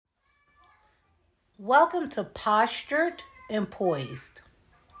Welcome to Postured and Poised.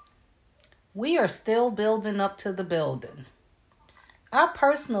 We are still building up to the building. I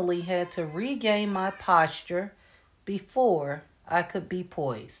personally had to regain my posture before I could be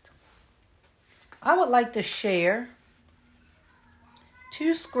poised. I would like to share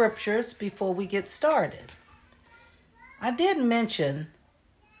two scriptures before we get started. I did mention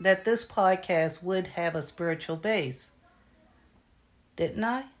that this podcast would have a spiritual base, didn't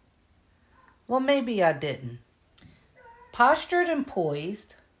I? Well, maybe I didn't. Postured and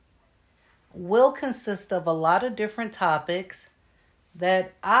Poised will consist of a lot of different topics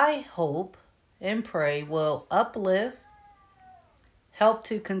that I hope and pray will uplift, help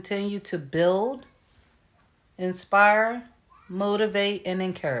to continue to build, inspire, motivate, and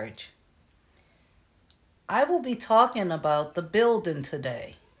encourage. I will be talking about the building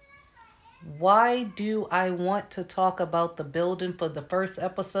today. Why do I want to talk about the building for the first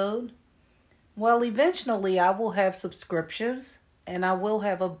episode? Well, eventually I will have subscriptions and I will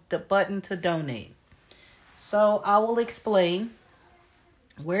have the button to donate. So I will explain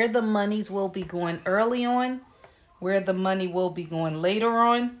where the monies will be going early on, where the money will be going later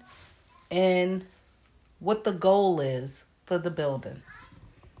on, and what the goal is for the building.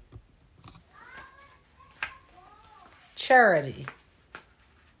 Charity.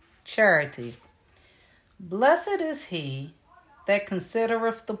 Blessed is he that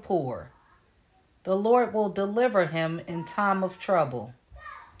considereth the poor. The Lord will deliver him in time of trouble.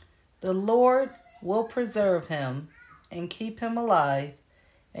 The Lord will preserve him and keep him alive,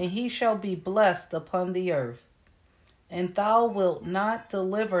 and he shall be blessed upon the earth. And thou wilt not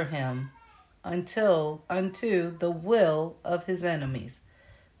deliver him unto the will of his enemies.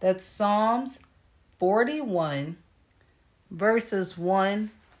 That's Psalms 41, verses 1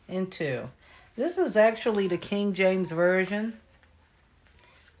 and 2. This is actually the King James Version.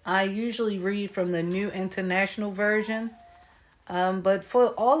 I usually read from the New International Version, but for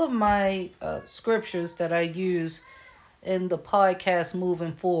all of my scriptures that I use in the podcast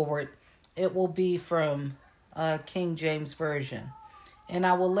moving forward, it will be from King James Version. And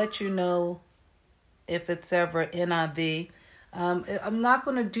I will let you know if it's ever NIV. I'm not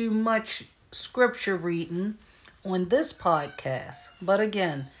going to do much scripture reading on this podcast, but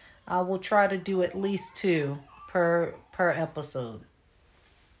again, I will try to do at least 2 per episode.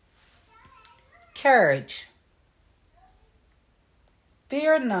 Courage.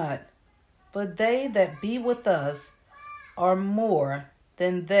 Fear not, for they that be with us are more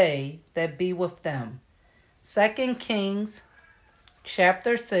than they that be with them. 2 Kings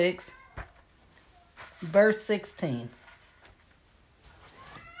chapter 6, verse 16.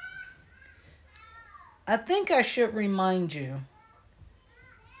 I think I should remind you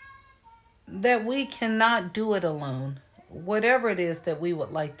that we cannot do it alone, whatever it is that we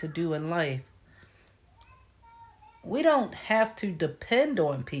would like to do in life. We don't have to depend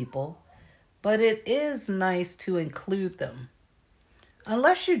on people, but it is nice to include them.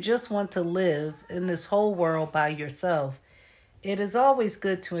 Unless you just want to live in this whole world by yourself, it is always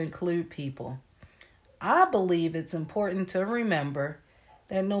good to include people. I believe it's important to remember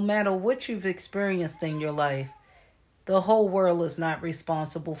that no matter what you've experienced in your life, the whole world is not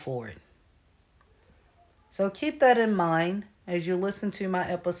responsible for it. So keep that in mind as you listen to my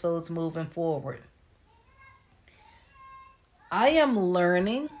episodes moving forward. I am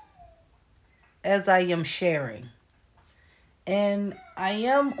learning as I am sharing. And I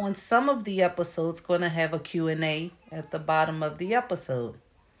am on some of the episodes going to have a Q&A at the bottom of the episode.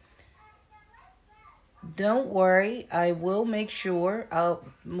 Don't worry, I will make sure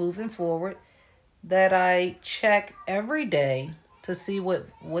moving forward that I check every day to see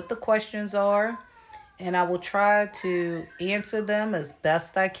what the questions are, and I will try to answer them as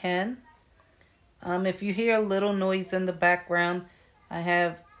best I can. If you hear a little noise in the background, I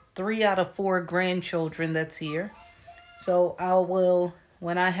have 3 out of 4 grandchildren that's here. So I will,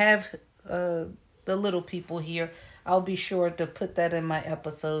 when I have the little people here, I'll be sure to put that in my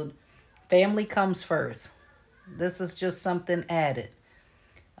episode. Family comes first. This is just something added.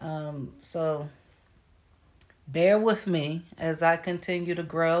 So bear with me as I continue to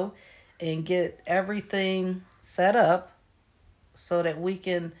grow and get everything set up so that we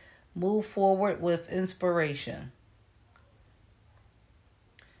can move forward with inspiration.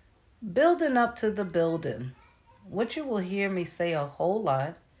 Building up to the building. What you will hear me say a whole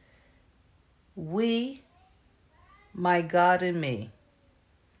lot. We, my God and me,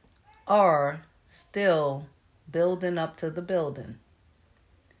 are still building up to the building.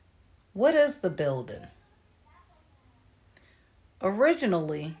 What is the building?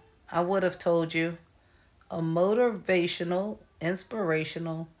 Originally, I would have told you a motivational,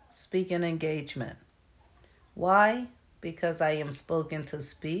 inspirational speaking engagement. Why? Because I am spoken to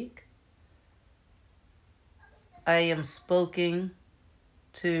speak. I am spoken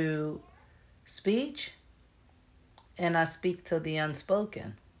to speech, and I speak to the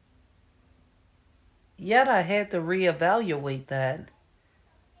unspoken. Yet I had to reevaluate that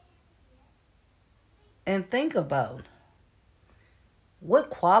and think about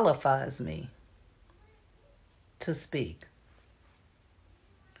what qualifies me to speak.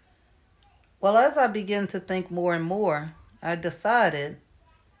 Well, as I began to think more and more, I decided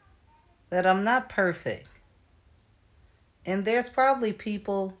that I'm not perfect. And there's probably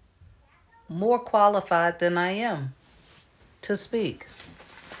people more qualified than I am to speak.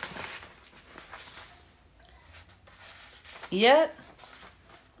 Yet,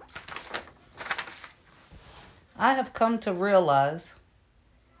 I have come to realize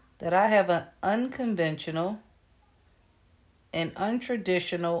that I have an unconventional and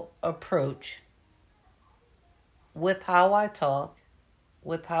untraditional approach with how I talk,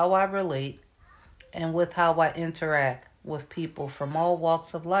 with how I relate, and with how I interact with people from all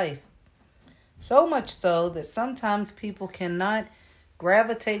walks of life. So much so that sometimes people cannot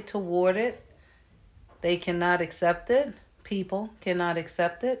gravitate toward it. They cannot accept it. People cannot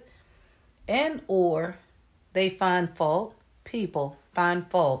accept it. And or they find fault. People find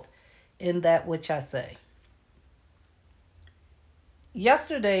fault in that which I say.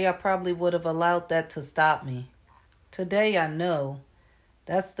 Yesterday, I probably would have allowed that to stop me. Today, I know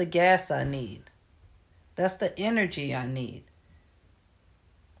that's the gas I need. That's the energy I need.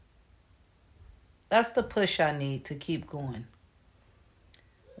 That's the push I need to keep going.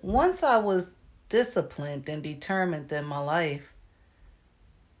 Once I was disciplined and determined in my life,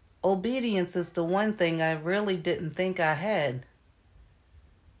 obedience is the one thing I really didn't think I had.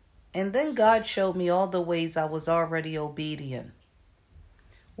 And then God showed me all the ways I was already obedient,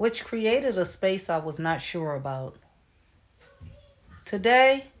 which created a space I was not sure about.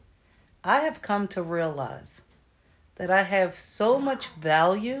 Today, I have come to realize that I have so much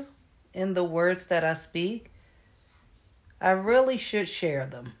value in the words that I speak. I really should share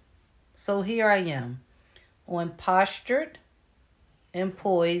them. So here I am on Postured and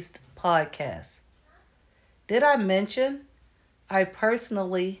Poised podcast. Did I mention I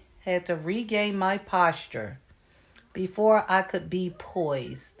personally had to regain my posture before I could be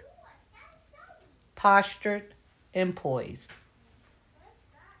poised? Postured and poised.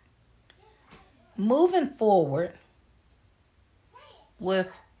 Moving forward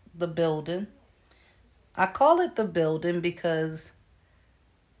with the building, I call it the building because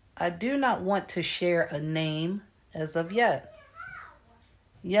I do not want to share a name as of yet.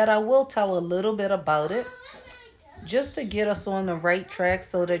 Yet I will tell a little bit about it just to get us on the right track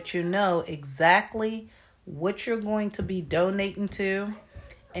so that you know exactly what you're going to be donating to,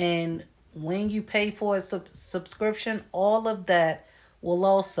 and when you pay for a subscription, all of that will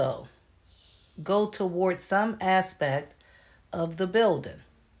also go towards some aspect of the building.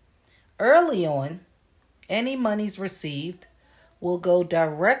 Early on, any monies received will go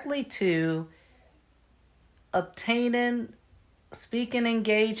directly to obtaining speaking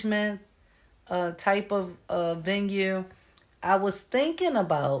engagement type of venue. I was thinking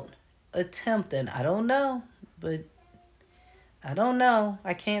about attempting, I don't know.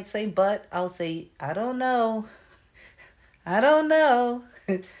 I can't say but, I'll say I don't know. I don't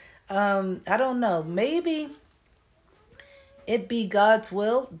know. Maybe it be God's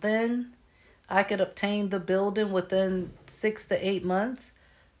will, then I could obtain the building within 6 to 8 months.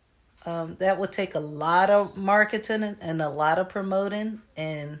 That would take a lot of marketing and a lot of promoting,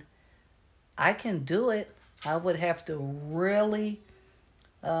 and I can do it. I would have to really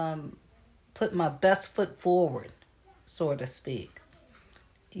put my best foot forward, so to speak.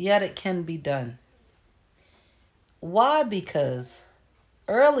 Yet it can be done. Why? Because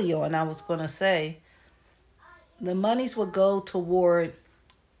early on, I was going to say, the monies would go toward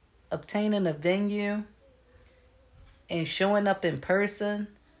obtaining a venue and showing up in person.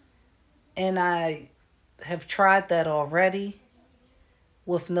 And I have tried that already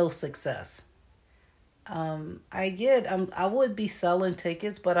with no success. I would be selling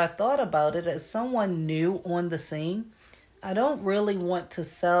tickets, but I thought about it as someone new on the scene. I don't really want to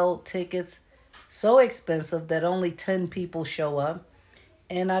sell tickets so expensive that only 10 people show up.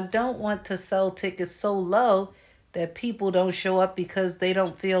 And I don't want to sell tickets so low that people don't show up because they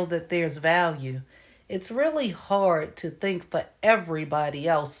don't feel that there's value. It's really hard to think for everybody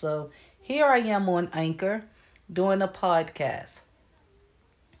else. So here I am on Anchor doing a podcast.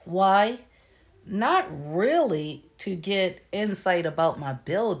 Why? Not really to get insight about my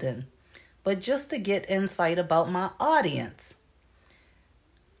building, but just to get insight about my audience.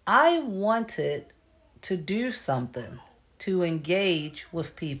 I wanted to do something, to engage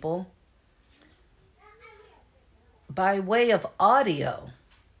with people by way of audio.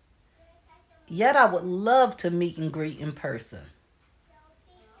 Yet I would love to meet and greet in person.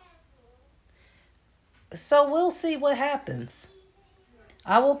 So we'll see what happens.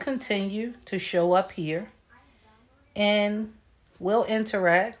 I will continue to show up here and we'll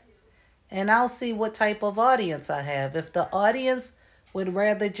interact, and I'll see what type of audience I have. If the audience would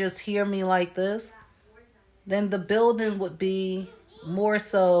rather just hear me like this, then the building would be more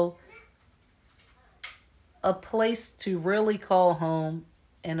so a place to really call home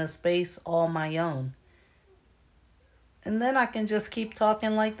and a space all my own. And then I can just keep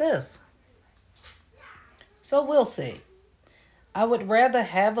talking like this. So we'll see. I would rather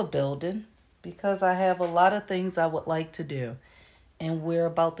have a building because I have a lot of things I would like to do. And we're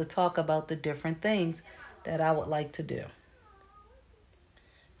about to talk about the different things that I would like to do.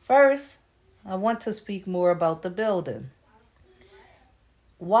 First, I want to speak more about the building.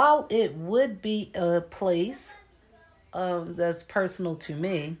 While it would be a place that's personal to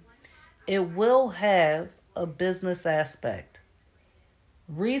me, it will have a business aspect.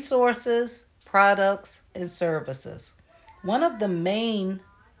 Resources, products, and services. One of the main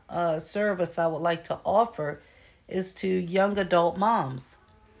service I would like to offer is to young adult moms.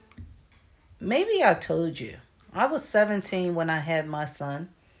 Maybe I told you, I was 17 when I had my son,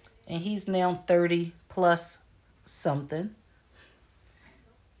 and he's now 30 plus something.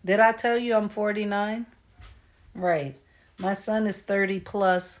 Did I tell you I'm 49? Right. My son is 30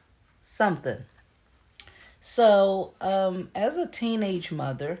 plus something. So, as a teenage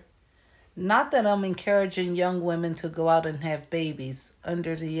mother, not that I'm encouraging young women to go out and have babies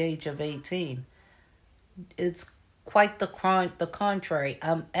under the age of 18. It's quite the contrary.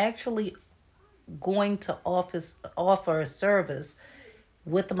 I'm actually going to offer a service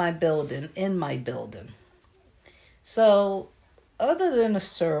with my building, in my building. So, other than a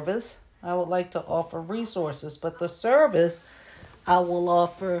service, I would like to offer resources, but the service I will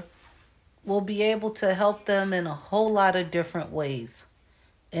offer will be able to help them in a whole lot of different ways.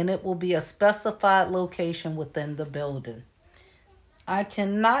 And it will be a specified location within the building. I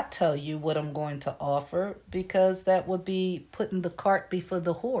cannot tell you what I'm going to offer because that would be putting the cart before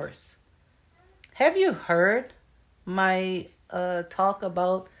the horse. Have you heard my talk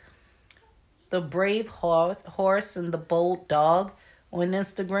about the brave horse and the bold dog on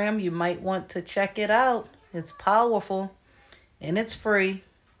Instagram? You might want to check it out. It's powerful and it's free.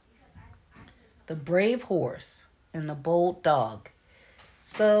 The brave horse and the bold dog.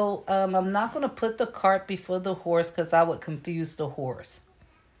 So I'm not going to put the cart before the horse because I would confuse the horse.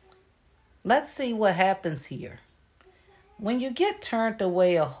 Let's see what happens here. When you get turned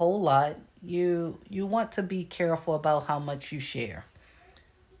away a whole lot, you want to be careful about how much you share.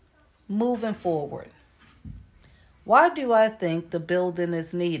 Moving forward. Why do I think the building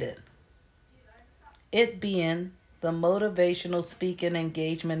is needed? It being the motivational speaking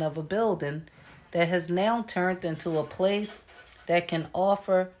engagement of a building that has now turned into a place that can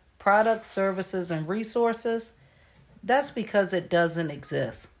offer products, services, and resources. That's because it doesn't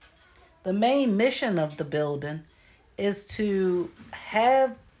exist. The main mission of the building is to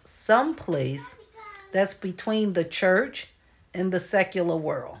have some place that's between the church and the secular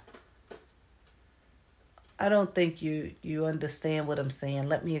world. I don't think you understand what I'm saying.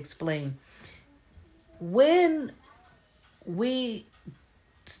 Let me explain. When we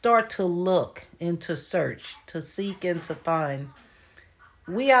start to look and to search, to seek and to find,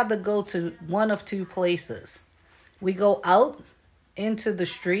 we either go to one of two places. We go out into the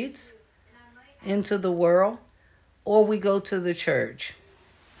streets, into the world, or we go to the church.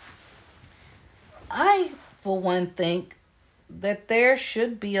 I, for one, think that there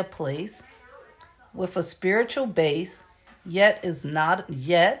should be a place with a spiritual base, yet is not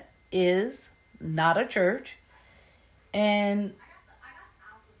a church, and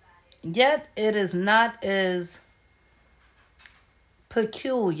yet it is not as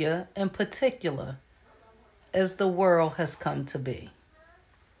peculiar and particular as the world has come to be.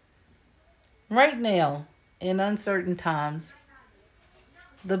 Right now, in uncertain times,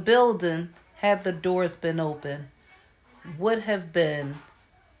 the building, had the doors been open, would have been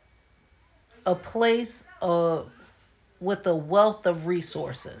a place with a wealth of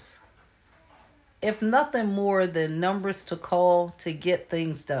resources. If nothing more than numbers to call to get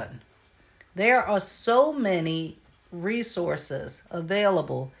things done. There are so many resources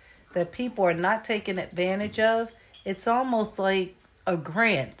available that people are not taking advantage of. It's almost like a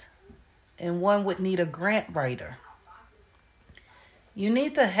grant, and one would need a grant writer. You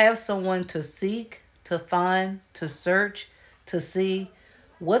need to have someone to seek, to find, to search, to see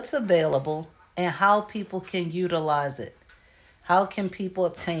what's available and how people can utilize it. How can people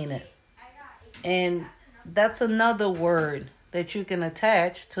obtain it? And that's another word that you can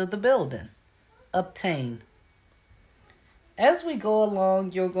attach to the building. Obtain. As we go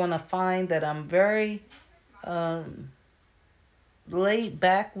along, you're going to find that I'm very laid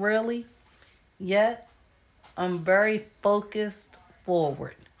back, really. Yet, I'm very focused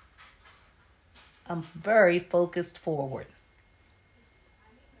forward. I'm very focused forward.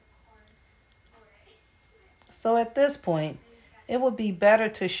 So at this point, it would be better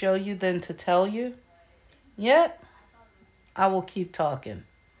to show you than to tell you. Yet, I will keep talking.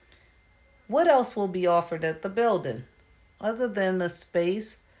 What else will be offered at the building other than a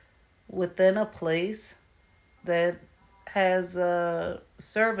space within a place that has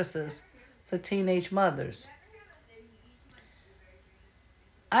services for teenage mothers?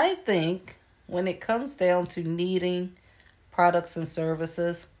 I think when it comes down to needing products and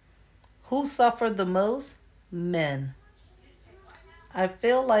services, who suffer the most? Men. I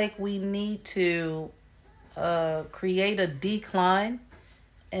feel like we need to create a decline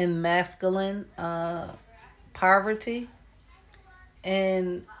in masculine poverty,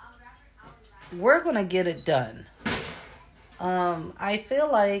 and we're going to get it done. I feel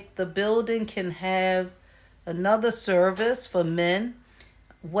like the building can have another service for men,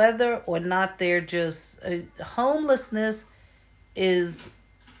 whether or not they're just homelessness is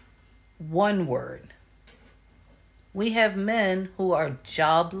one word. We have men who are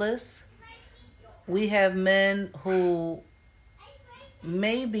jobless. We have men who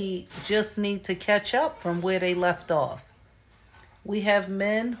maybe just need to catch up from where they left off. We have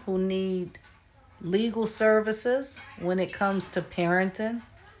men who need legal services when it comes to parenting,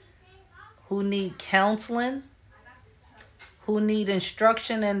 who need counseling, who need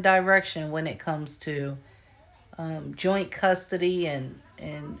instruction and direction when it comes to joint custody and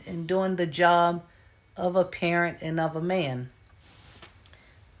doing the job of a parent and of a man.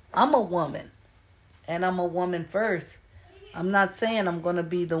 I'm a woman, and I'm a woman first. I'm not saying I'm going to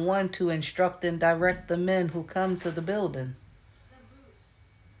be the one to instruct and direct the men who come to the building.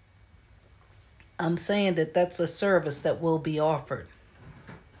 I'm saying that that's a service that will be offered.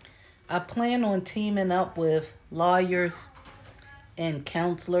 I plan on teaming up with lawyers and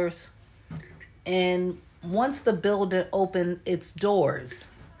counselors. And once the building opens its doors,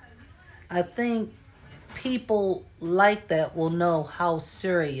 I think people like that will know how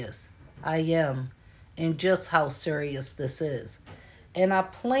serious I am and just how serious this is. And I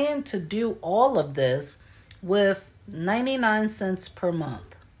plan to do all of this with 99 cents per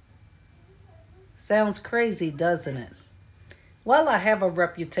month. Sounds crazy, doesn't it? Well, I have a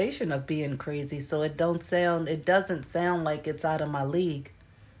reputation of being crazy, so it doesn't sound like it's out of my league.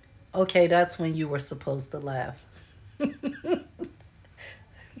 Okay, that's when you were supposed to laugh.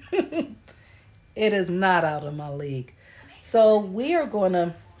 It is not out of my league. So we are going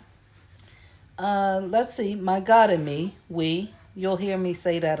to, let's see, my God and me, you'll hear me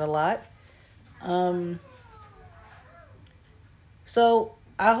say that a lot. So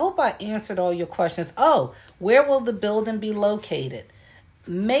I hope I answered all your questions. Oh, where will the building be located?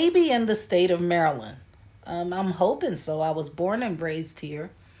 Maybe in the state of Maryland. I'm hoping so. I was born and raised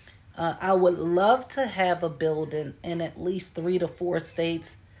here. I would love to have a building in at least 3 to 4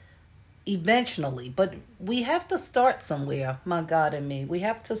 states eventually. But we have to start somewhere, my God and me. We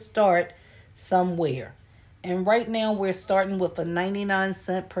have to start somewhere. And right now we're starting with a 99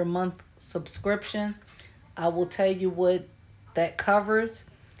 cent per month subscription. I will tell you what that covers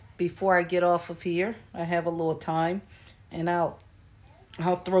before I get off of here. I have a little time, and I'll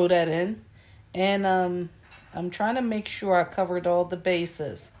throw that in. And I'm trying to make sure I covered all the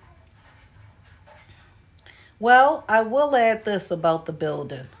bases. Well, I will add this about the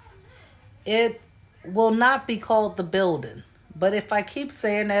building. It will not be called the building, but if I keep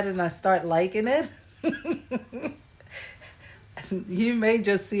saying that and I start liking it, you may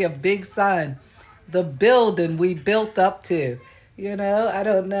just see a big sign. The building we built up to. I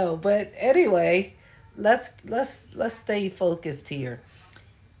don't know. But anyway, let's stay focused here.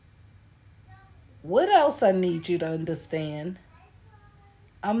 What else I need you to understand?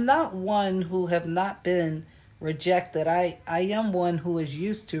 I'm not one who have not been rejected. I am one who is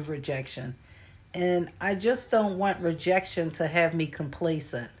used to rejection. And I just don't want rejection to have me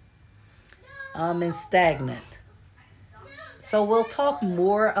complacent and stagnant. So we'll talk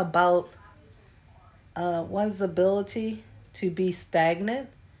more about one's ability to be stagnant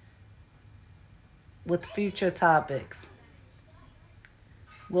with future topics.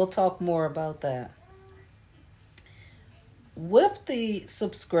 We'll talk more about that. With the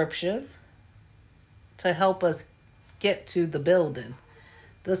subscription to help us get to the building,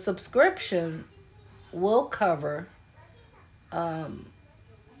 The subscription will cover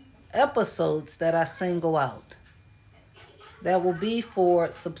episodes that I single out. That will be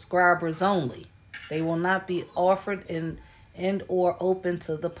for subscribers only. They will not be offered and or open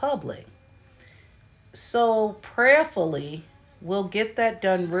to the public. So prayerfully, we'll get that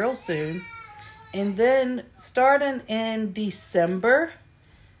done real soon. And then starting in December,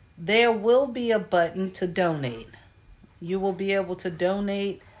 there will be a button to donate. You will be able to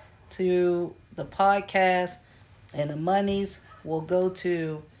donate to the podcast, and the monies will go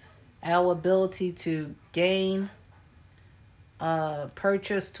to our ability to gain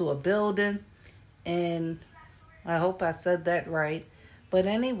purchase to a building. And I hope I said that right. But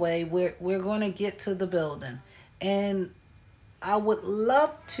anyway, we're going to get to the building. And I would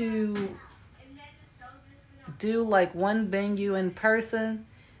love to do like one venue in person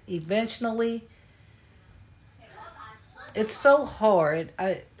eventually. It's so hard.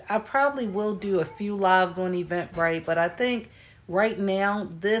 I probably will do a few lives on Eventbrite, but I think right now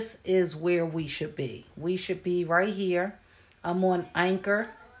this is where we should be. We should be right here. I'm on Anchor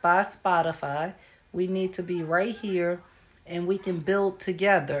by Spotify. We need to be right here, and we can build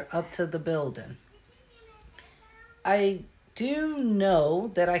together up to the building. I do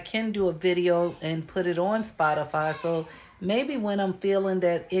know that I can do a video and put it on Spotify, so maybe when I'm feeling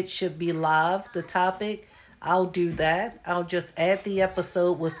that it should be live, the topic, I'll do that. I'll just add the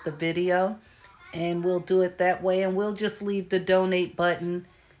episode with the video, and we'll do it that way, and we'll just leave the donate button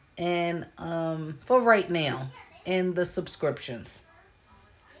and for right now, and the subscriptions.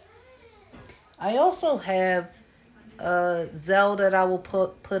 I also have Zelle that I will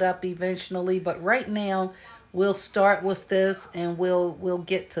put up eventually, but right now we'll start with this, and we'll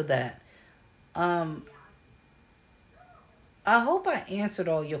get to that. I hope I answered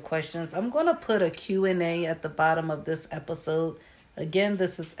all your questions. I'm going to put a Q&A at the bottom of this episode. Again,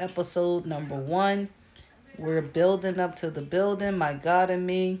 this is episode number 1. We're building up to the building, my God and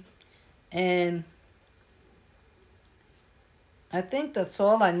me. And I think that's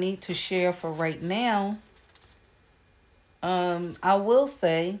all I need to share for right now. I will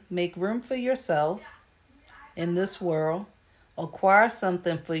say, make room for yourself in this world. Acquire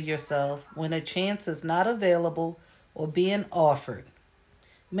something for yourself when a chance is not available or being offered.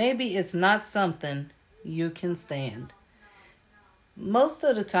 Maybe it's not something you can stand. Most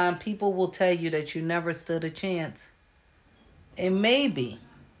of the time, people will tell you that you never stood a chance. And maybe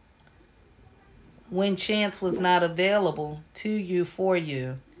when chance was not available to you, for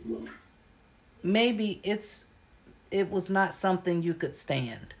you, maybe it was not something you could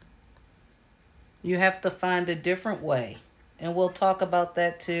stand. You have to find a different way. And we'll talk about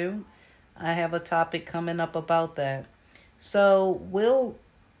that too. I have a topic coming up about that. So we'll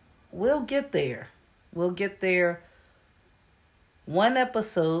get there. We'll get there one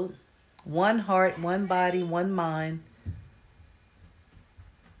episode, one heart, one body, one mind,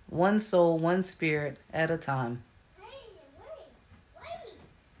 one soul, one spirit at a time.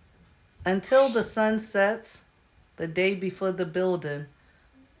 Until the sun sets, the day before the building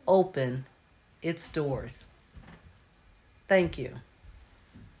open its doors. Thank you.